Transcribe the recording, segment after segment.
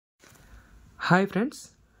Hi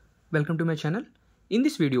friends, welcome to my channel. In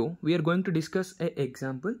this video, we are going to discuss an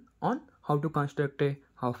example on how to construct a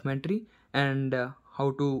Huffman tree and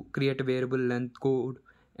how to create a variable length code,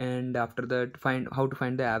 and after that how to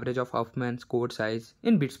find the average of Huffman's code size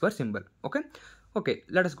in bits per symbol. Okay,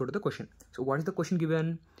 let us go to the question. So what is the question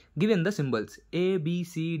given? Given the symbols A, B,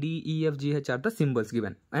 C, D, E, F, G, H are the symbols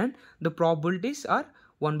given, and the probabilities are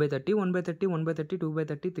 1 by 30, 1 by 30, 1 by 30, 2 by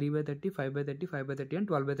 30, 3 by 30, 5 by 30, 5 by 30 and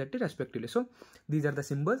 12 by 30 respectively. So these are the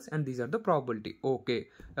symbols and these are the probability. Okay,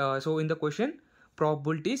 so in the question,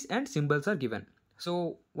 probabilities and symbols are given.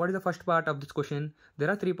 So what is the first part of this question?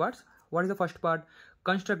 There are three parts. What is the first part?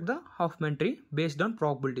 Construct the Huffman tree based on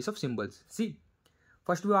probabilities of symbols. See,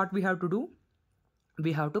 first what we have to do,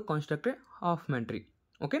 we have to construct a Huffman tree.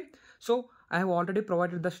 Okay, so I have already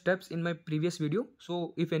provided the steps in my previous video.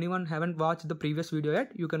 So if anyone haven't watched the previous video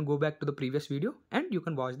yet, you can go back to the previous video and you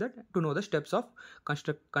can watch that to know the steps of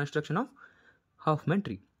construction of Huffman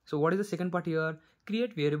tree. So what is the second part here?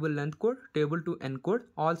 Create variable length code table to encode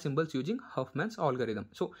all symbols using Huffman's algorithm.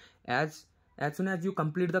 So as soon as you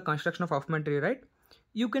complete the construction of Huffman tree, right,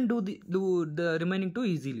 you can do the remaining two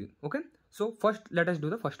easily. Okay, so first let us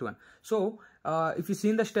do the first one. So if you see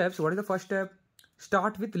in the steps, what is the first step?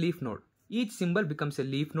 Start with leaf node. Each symbol becomes a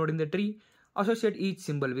leaf node in the tree. Associate each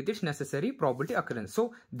symbol with its necessary probability occurrence.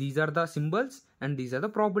 So these are the symbols and these are the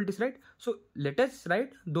probabilities, right? So let us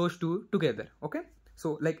write those two together. Okay,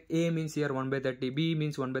 so like A means here 1 by 30, B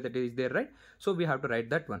means 1 by 30 is there, right? So we have to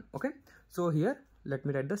write that one. Okay, so here let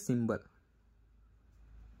me write the symbol.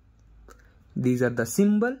 These are the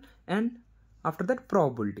symbol and after that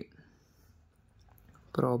probability.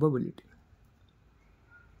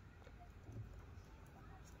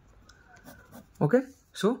 Okay,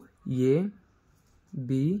 so A,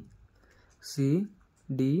 B, C,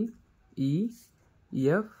 D, E,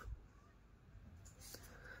 F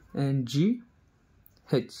and G,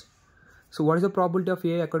 H. So what is the probability of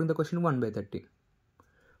A according to the question? 1 by 30.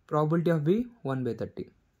 Probability of B, 1 by 30.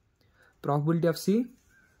 Probability of C,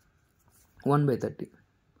 1 by 30.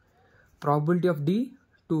 Probability of D,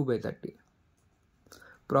 2 by 30.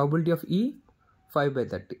 Probability of E, 5 by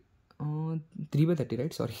 30. 3 by 30,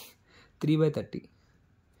 right? Sorry. 3 by 30.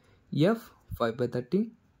 F, 5 by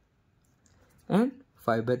 30 and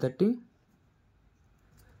 5 by 30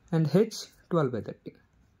 and H, 12 by 30.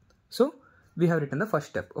 So we have written the first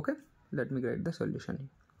step. Okay, let me write the solution.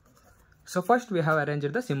 So first we have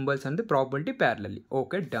arranged the symbols and the probability parallelly.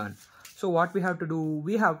 Okay, done. So what we have to do,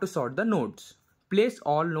 we have to sort the nodes. Place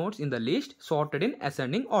all nodes in the list sorted in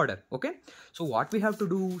ascending order. Okay, so what we have to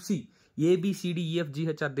do, see, A, B, C, D, E, F, G,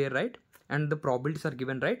 H are there, right? And the probabilities are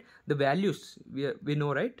given, right? The values we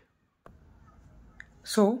know, right?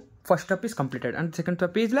 So first step is completed and second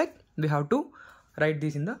step is like we have to write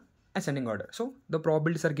this in the ascending order. So the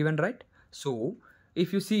probabilities are given, right? So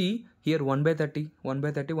if you see here 1 by 30, 1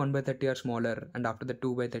 by 30, 1 by 30 are smaller, and after the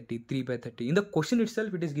 2 by 30, 3 by 30. In the question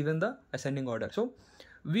itself, it is given the ascending order. So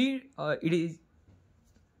we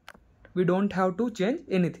don't have to change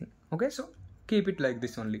anything. Okay, so keep it like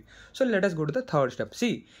this only. So let us go to the third step.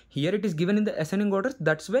 See, here it is given in the ascending order.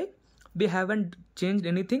 That's why we haven't changed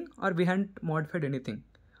anything or we haven't modified anything.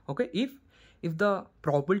 Okay, if the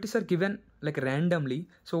probabilities are given like randomly,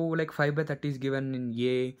 so like 5 by 30 is given in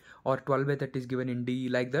A or 12 by 30 is given in D,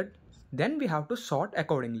 like that, then we have to sort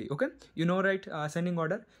accordingly. Okay, you know, right? Ascending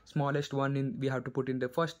order, smallest one we have to put in the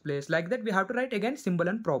first place. Like that, we have to write again symbol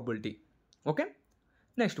and probability. Okay,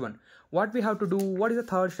 next one, what we have to do, what is the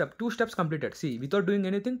third step? 2 steps completed. See, without doing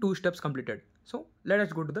anything, 2 steps completed. So let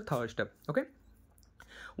us go to the third step. Okay,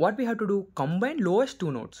 what we have to do, combine lowest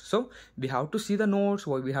 2 nodes. So we have to see the nodes,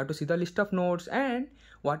 we have to see the list of nodes, and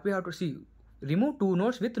what we have to see, remove 2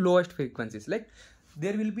 nodes with lowest frequencies. Like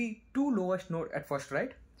there will be 2 lowest node at first,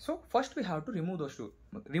 right? So first we have to remove those 2.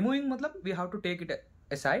 Removing matlab we have to take it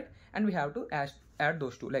aside and we have to add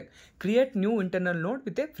those 2. Like create new internal node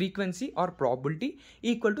with a frequency or probability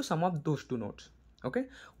equal to sum of those 2 nodes. Okay,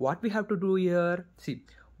 what we have to do here, see,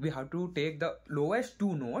 we have to take the lowest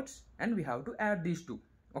 2 nodes and we have to add these 2.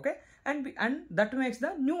 Okay, and that makes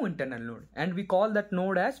the new internal node and we call that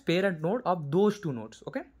node as parent node of those 2 nodes.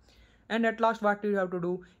 Okay, and at last what we have to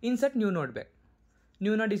do, insert new node back.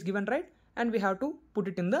 New node is given, right? And we have to put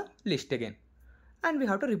it in the list again and we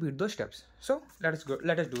have to repeat those steps. So let us do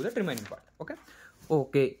the remaining part.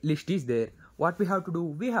 Okay, list is there. What we have to do,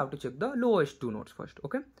 we have to check the lowest 2 nodes first.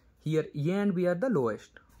 Okay, here A and B are the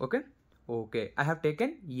lowest. Okay, I have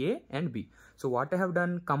taken A and B. So what I have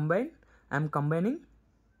done, I am combining.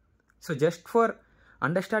 So just for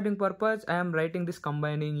understanding purpose, I am writing this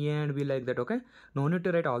combining A and B like that. Okay, no need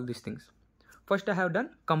to write all these things. first I have done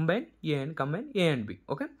combine A and B.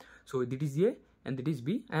 Okay, so this is A and that is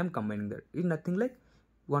B. I am combining that. It's nothing like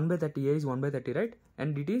 1 by 30. A is 1 by 30, right?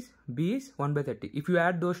 And it is B is 1 by 30. If you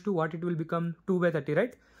add those two, what it will become? 2 by 30,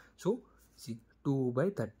 right? So see, 2 by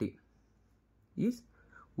 30 is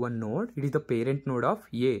one node. It is the parent node of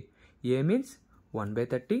A. A means 1 by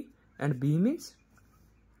 30 and B means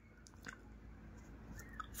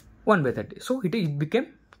 1 by 30. So it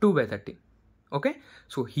became 2 by 30. Okay,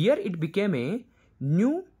 so here it became a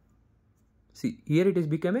new, see here it is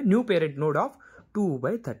became a new parent node of 2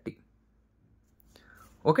 by 30.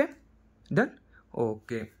 Okay, then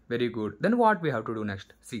okay, very good. Then what we have to do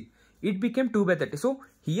next? See, it became 2 by 30. So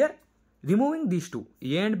here removing these two,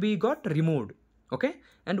 A and B got removed. Okay,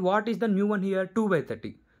 and what is the new one here? 2 by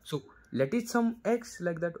 30. So let it some x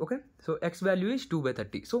like that. Okay, so x value is 2 by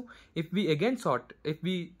 30. So if we again sort, if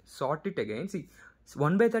we sort it again, see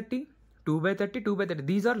 1 by 30, 2 by 30, 2 by 30,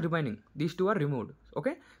 these are remaining, these two are removed.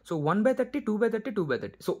 Okay, so 1 by 30, 2 by 30, 2 by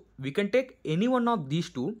 30. So we can take any one of these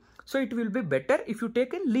two. So it will be better if you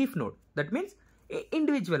take a leaf node. That means a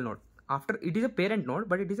individual node. After it is a parent node,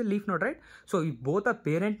 but it is a leaf node, right? So if both a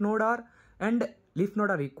parent node are and leaf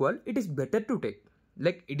node are equal, it is better to take.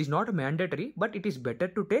 Like it is not mandatory, but it is better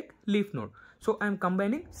to take leaf node. So I am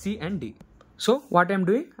combining C and D. So what I am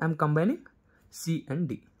doing? I am combining C and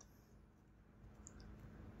D.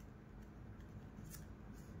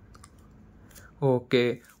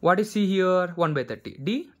 Okay, what is C here? 1 by 30.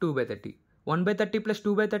 D 2 by 30. 1 by 30 plus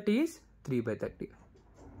 2 by 30 is 3 by 30.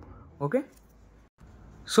 Okay.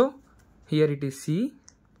 So here it is C.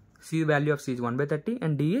 C value of C is 1 by 30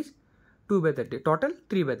 and D is 2 by 30. Total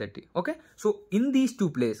 3 by 30. Okay. So in these two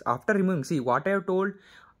places, after removing, see what I have told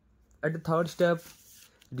at the third step,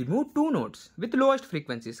 remove two nodes with lowest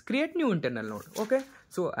frequencies. Create new internal node. Okay.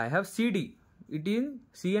 So I have CD. It is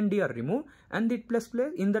C and D are removed and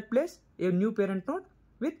in that place a new parent node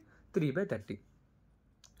with 3 by 30.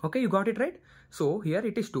 Okay, you got it right? So here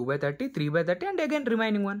it is 2 by 30, 3 by 30 and again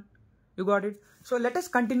remaining one. You got it? So let us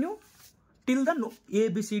continue till the A,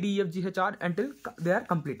 B, C, D, E, F, G, H, R until they are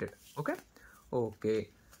completed. Okay? Okay.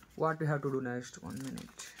 What we have to do next? 1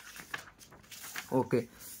 minute. Okay.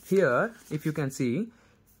 Here if you can see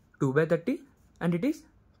 2 by 30 and it is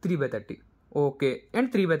 3 by 30. Okay.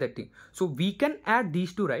 And 3 by 30. So we can add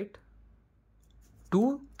these two, right?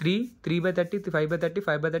 2, 3, 3 by 30, 5 by 30,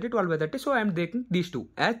 5 by 30, 12 by 30. So I am taking these two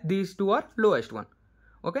as these two are lowest one.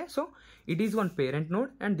 Okay, so it is one parent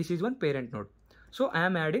node and this is one parent node. So I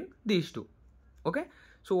am adding these two. Okay,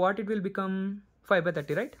 so what it will become? 5 by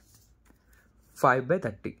 30, right? 5 by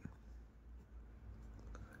 30.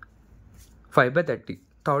 5 by 30.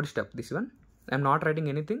 Third step, this one. I am not writing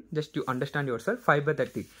anything, just to understand yourself. 5 by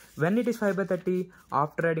 30. When it is 5 by 30,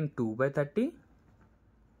 after adding 2 by 30,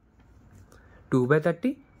 2 by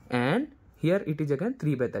 30 and here it is again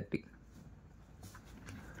 3 by 30.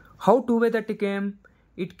 How 2 by 30 came?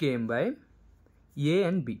 It came by A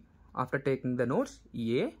and B. After taking the nodes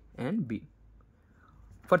A and B.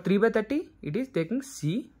 For 3 by 30 it is taking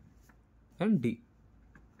C and D.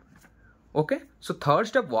 Okay, so third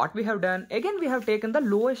step what we have done, again we have taken the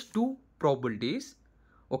lowest two probabilities.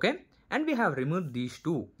 Okay, and we have removed these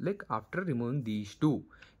two. Like after removing these two,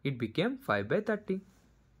 it became 5 by 30.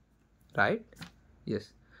 Right?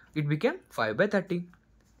 Yes, it became 5 by 30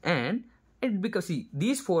 and it because see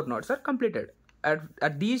these four nodes are completed.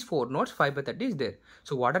 At these four nodes 5 by 30 is there.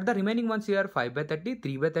 So what are the remaining ones here? 5 by 30,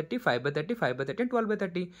 3 by 30, 5 by 30, 5 by 30 and 12 by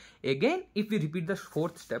 30. Again if we repeat the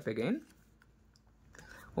fourth step again.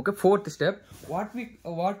 Okay, fourth step, what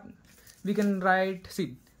we can write,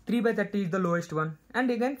 see 3 by 30 is the lowest one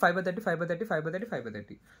and again 5 by 30, 5 by 30, 5 by 30, 5 by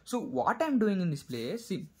 30. So what I am doing in this place,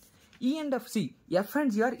 see E and F, see F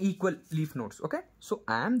and G are equal leaf nodes. Okay, so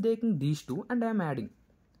I am taking these two and I am adding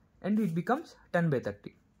and it becomes 10 by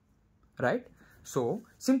 30, right? So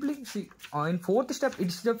simply see in fourth step,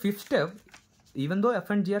 it's the fifth step. Even though F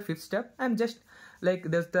and G are fifth step, I am just like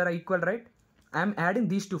they are equal, right? I am adding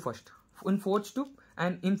these two first in fourth step,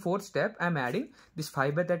 and in fourth step I am adding this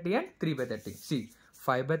 5 by 30 and 3 by 30. See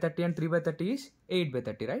 5 by 30 and 3 by 30 is 8 by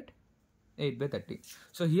 30, right? 8 by 30.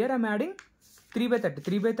 So here I am adding 3 by 30.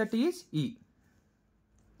 3 by 30 is E.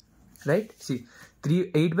 Right? See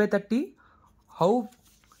 8 by 30. How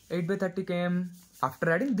 8 by 30 came?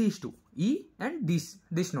 After adding these two, E and this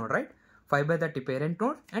node, right? 5 by 30 parent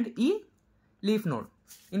node and E leaf node.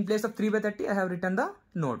 In place of 3 by 30, I have written the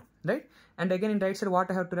node, right? And again in right side, what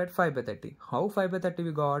I have to write? 5 by 30. How 5 by 30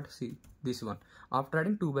 we got? See this one. After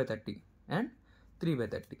adding 2 by 30 and 3 by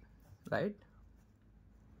 30, right?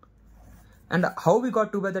 And how we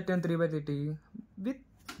got 2 by 30 and 3 by 30? With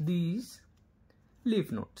these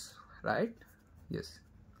leaf nodes, right? Yes.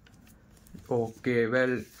 Okay,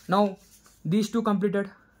 well, now these two completed,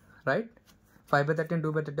 right? 5 by 30 and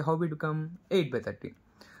 2 by 30, how we become 8 by 30.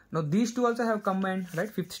 Now these two also have combined, right?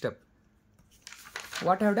 Fifth step.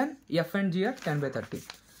 What I have done? F and G are 10 by 30.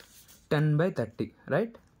 10 by 30,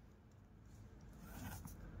 right?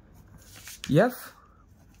 F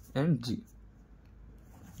and G.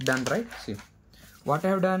 Done, right? See. What I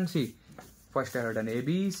have done? See. First I have done A,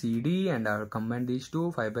 B, C, D, and I have combined these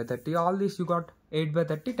two, 5 by 30. All these you got 8 by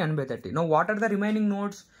 30, 10 by 30. Now what are the remaining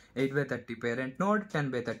nodes? 8 by 30 parent node,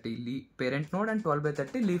 10 by 30 parent node, and 12 by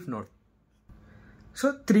 30 leaf node.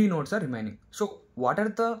 So 3 nodes are remaining. So what are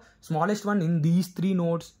the smallest one in these 3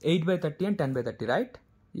 nodes? 8 by 30 and 10 by 30, right?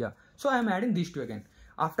 Yeah. So I am adding these two again.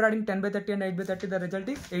 After adding 10 by 30 and 8 by 30, the result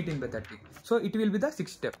is 18 by 30. So it will be the 6th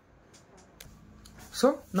step.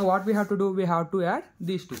 So now what we have to do? We have to add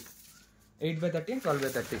these two. 8 by 30 and 12 by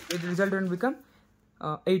 30. It result will become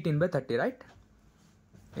 18 by 30, right?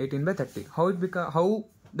 18 by 30. How it become? How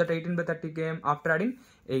that 18 by 30 came? After adding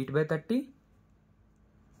 8 by 30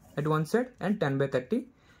 at one side and 10 by 30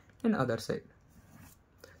 in other side.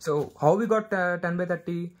 So how we got 10 by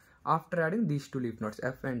 30? After adding these two leaf nodes,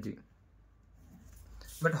 F and G.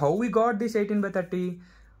 But how we got this 18 by 30?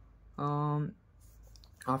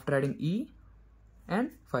 After adding E and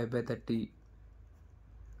 5 by 30.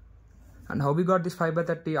 And how we got this 5 by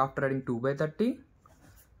 30? After adding 2 by 30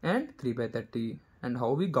 and 3 by 30. And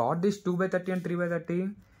how we got this 2 by 30 and 3 by 30?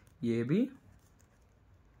 AB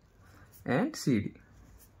and CD.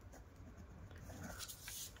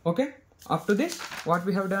 Okay. After this, what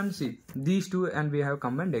we have done? See, these two and we have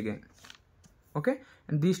combined again. Okay.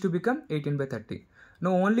 And these two become 18 by 30.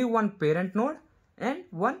 Now only one parent node and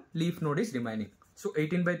one leaf node is remaining. So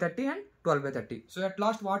 18 by 30 and 12 by 30. So at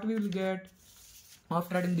last what we will get?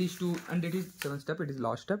 After adding these two, and it is 7th step, it is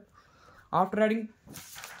last step. After adding,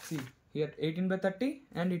 see here 18 by 30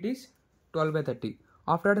 and it is 12 by 30.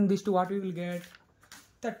 After adding these two, what we will get?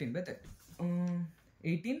 13 by 30.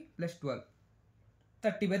 18 plus 12.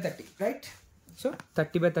 30 by 30, right? So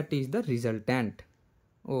 30 by 30 is the resultant.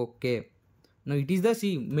 Okay. Now it is the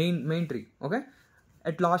C main tree. Okay.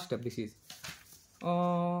 At last step this is.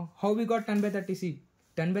 How we got 10 by 30? See,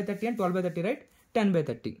 10 by 30 and 12 by 30, right? 10 by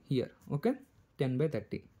 30 here. Okay. 10 by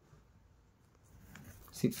 30.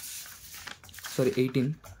 See, sorry,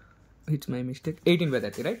 18. It's my mistake. 18 by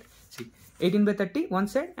 30, right? See, 18 by 30 one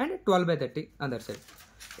side and 12 by 30 other side.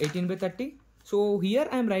 18 by 30. So here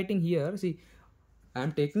I am writing here. See, I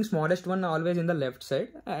am taking smallest one always in the left side.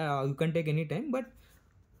 You can take any time, but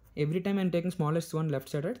every time I am taking smallest one left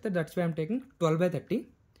side, right? That's why I am taking 12 by 30.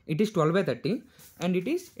 It is 12 by 30 and it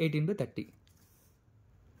is 18 by 30.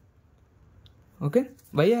 Okay,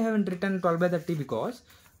 why I haven't written 12 by 30? Because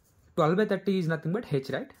 12 by 30 is nothing but H,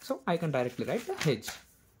 right? So I can directly write H.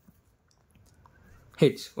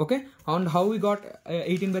 Okay, and how we got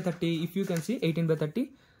 18 by 30? If you can see 18 by 30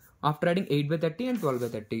 after adding 8 by 30 and 12 by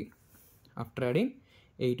 30. After adding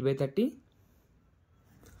 8 by 30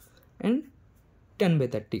 and 10 by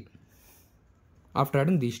 30. After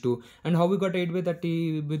adding these two. And how we got 8 by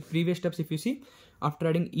 30 with previous steps? If you see, after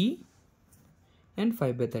adding E and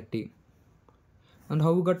 5 by 30. And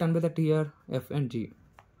how we got 10 by 30 here? F and G.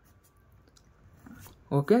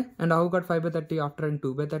 Okay. And how we got 5 by 30 after adding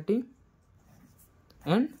 2 by 30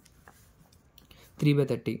 and 3 by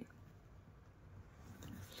 30.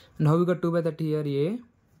 And how we got 2 by 30 here? A,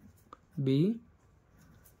 B,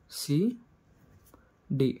 C,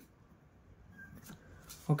 D.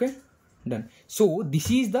 Okay. Done. So this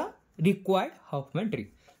is the required Huffman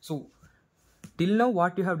tree. So till now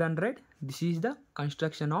what you have done, right? This is the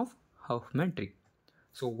construction of Huffman tree.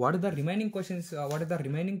 So what are the remaining questions? What are the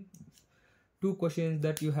remaining 2 questions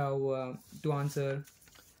that you have to answer?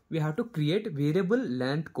 We have to create variable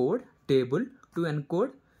length code table to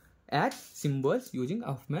encode as symbols using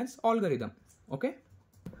Huffman's algorithm. Okay.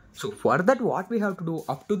 So for that, what we have to do,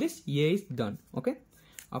 up to this A is done. Okay.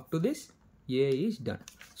 Up to this A is done.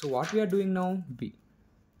 So what we are doing now? B.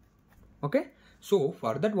 Okay. So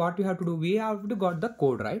for that, what we have to do, we have to got the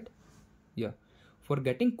code, right? Yeah. For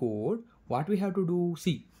getting code, what we have to do?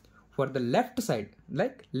 See, for the left side,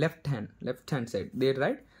 like left hand side, there,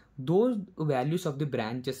 right? Those values of the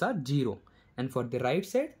branches are 0, and for the right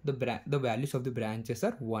side, the values of the branches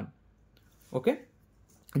are 1. Okay.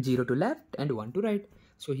 0 to left and 1 to right.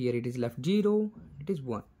 So here it is left 0, it is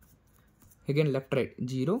 1. Again left right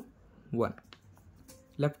 0, 1.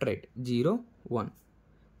 Left right 0, 1.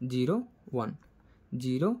 0, 1.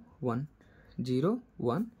 0, 1. 0,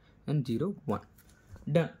 1 and 0, 1.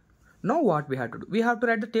 Done. Now what we have to do? We have to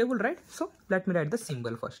write the table, right? So let me write the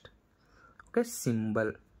symbol first. Okay,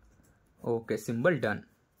 symbol. Okay, symbol done.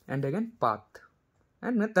 And again path.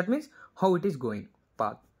 And that means how it is going,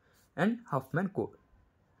 path, and Huffman code.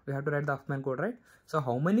 We have to write the Huffman code, right? So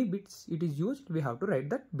how many bits it is used, we have to write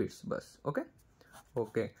that bits bus. Okay.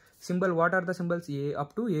 Symbol, what are the symbols? A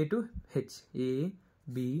up to A to H. A,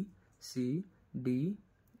 B, C, D,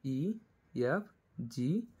 E, F,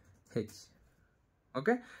 G, H.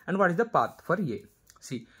 Okay. And what is the path for A?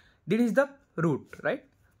 See, this is the root, right?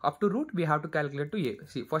 Up to root we have to calculate to A.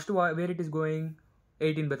 See, first where it is going,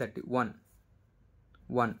 18 by 30, 1,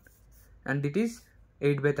 and it is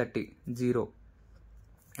 8 by 30, 0,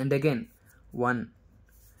 and again 1,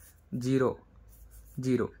 0,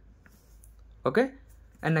 0. Okay.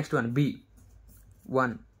 And next one, B,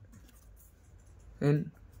 1,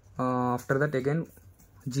 and after that again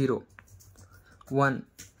 0, 1,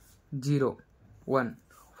 0, 1.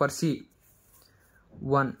 For C,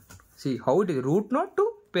 1. See how it is, root node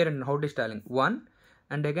to parent, how it is traveling, 1,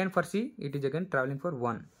 and again for C it is again traveling for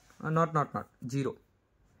 1, not 0,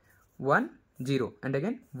 1, 0, and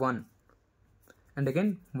again 1, and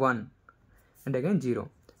again 1, and again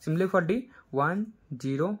 0. Similarly for D, 1,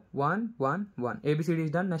 0, 1, 1, 1. ABCD is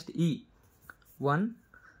done. Next E, 1,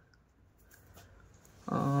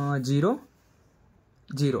 0,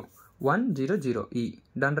 0, 1, 0, 0. E,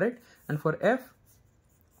 done, right? And for F,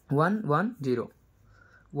 1, 1, 0,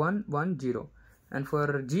 1, 1, 0. And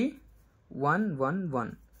for G, 1, 1,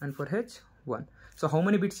 1. And for H, 1. So how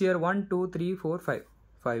many bits here? 1, 2, 3, 4, 5.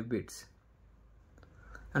 5 bits.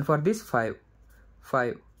 And for this 5,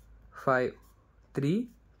 5, 5, 3,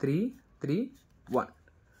 3, 3, 1.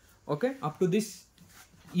 Okay, up to this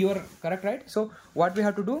you are correct, right? So what we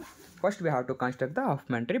have to do, first we have to construct the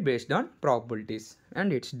Huffman tree based on probabilities,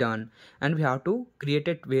 and it's done. And we have to create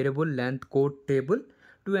a variable length code table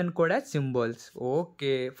to encode as symbols.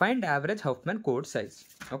 Okay, find average Huffman code size.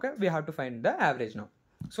 Okay, we have to find the average now.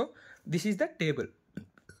 So this is the table,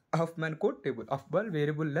 Huffman code table, Huffman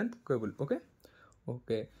variable length table. Okay,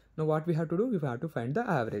 now what we have to do, we have to find the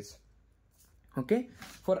average. Okay,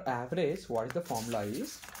 for average, what is the formula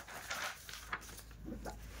is?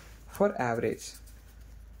 For average,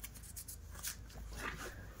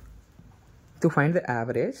 to find the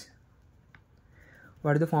average,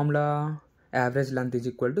 what is the formula? Average length is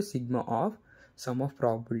equal to sigma of sum of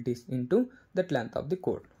probabilities into that length of the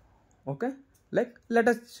code. Okay, like let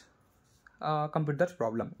us complete that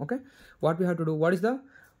problem. Okay, what we have to do, what is the,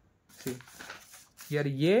 see here,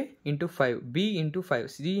 A into 5, B into 5,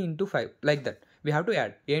 C into 5, like that we have to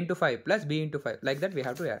add. A into 5 plus B into 5, like that we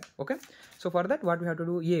have to add. Okay, so for that what we have to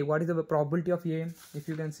do, A, what is the probability of A? If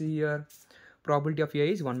you can see here, probability of A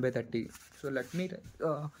is 1 by 30. So let me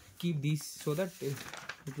keep this so that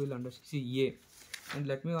it will understand. See A, and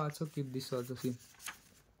let me also keep this also. See,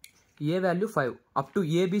 A value 5, up to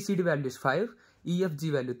A, B, C, D value is 5, E, F, G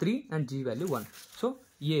value 3, and G value 1. So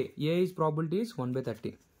A is probability is 1 by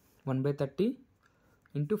 30. 1 by 30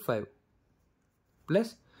 into 5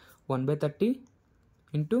 plus 1 by 30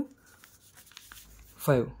 into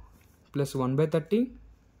 5 plus 1 by 30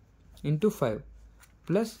 into 5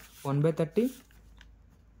 plus 1 by 30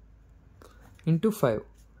 into 5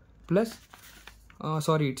 plus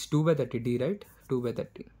sorry, it's 2 by 30 D, right? 2 by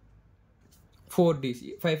 30, 4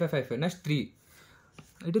 D, 5, next 3,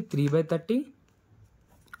 it is 3 by 30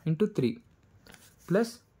 into 3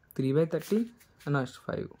 plus 3 by 30 and next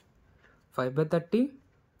 5 by 30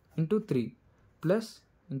 into 3 plus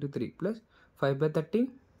into 3 plus 5 by 30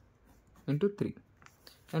 into 3,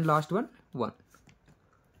 and last one 1,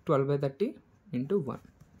 12 by 30 into 1.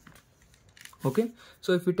 Okay,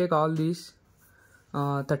 so if we take all these,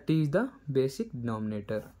 30 is the basic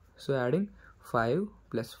denominator. So adding 5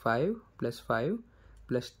 plus 5 plus 5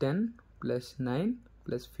 plus 10 plus 9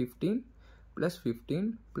 plus 15 plus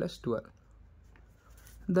 15 plus 12.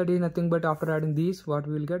 That is nothing but, after adding these, what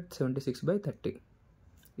we will get, 76 by 30.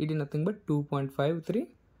 It is nothing but 2.53.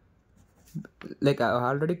 Like I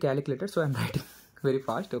already calculated, so I am writing very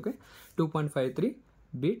fast. Okay, 2.53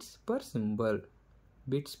 bits per symbol.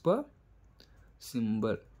 Bits per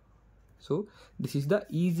symbol. So this is the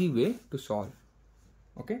easy way to solve.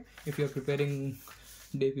 Okay, if you are preparing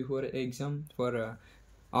day before exam for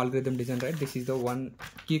algorithm design, right, this is the one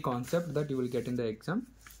key concept that you will get in the exam.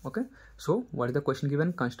 Okay, so what is the question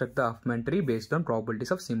given? Construct the Huffman tree based on probabilities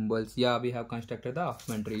of symbols. Yeah, we have constructed the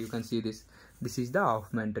Huffman tree. You can see this. This is the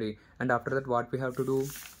Huffman tree. And after that, what we have to do?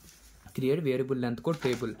 Create variable length code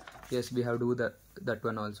table. Yes, we have to do that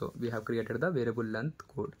one also. We have created the variable length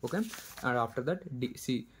code. Okay, and after that,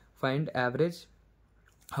 find average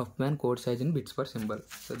Huffman code size in bits per symbol.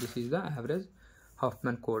 So this is the average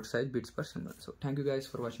Huffman code size bits per symbol. So thank you guys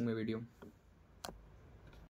for watching my video.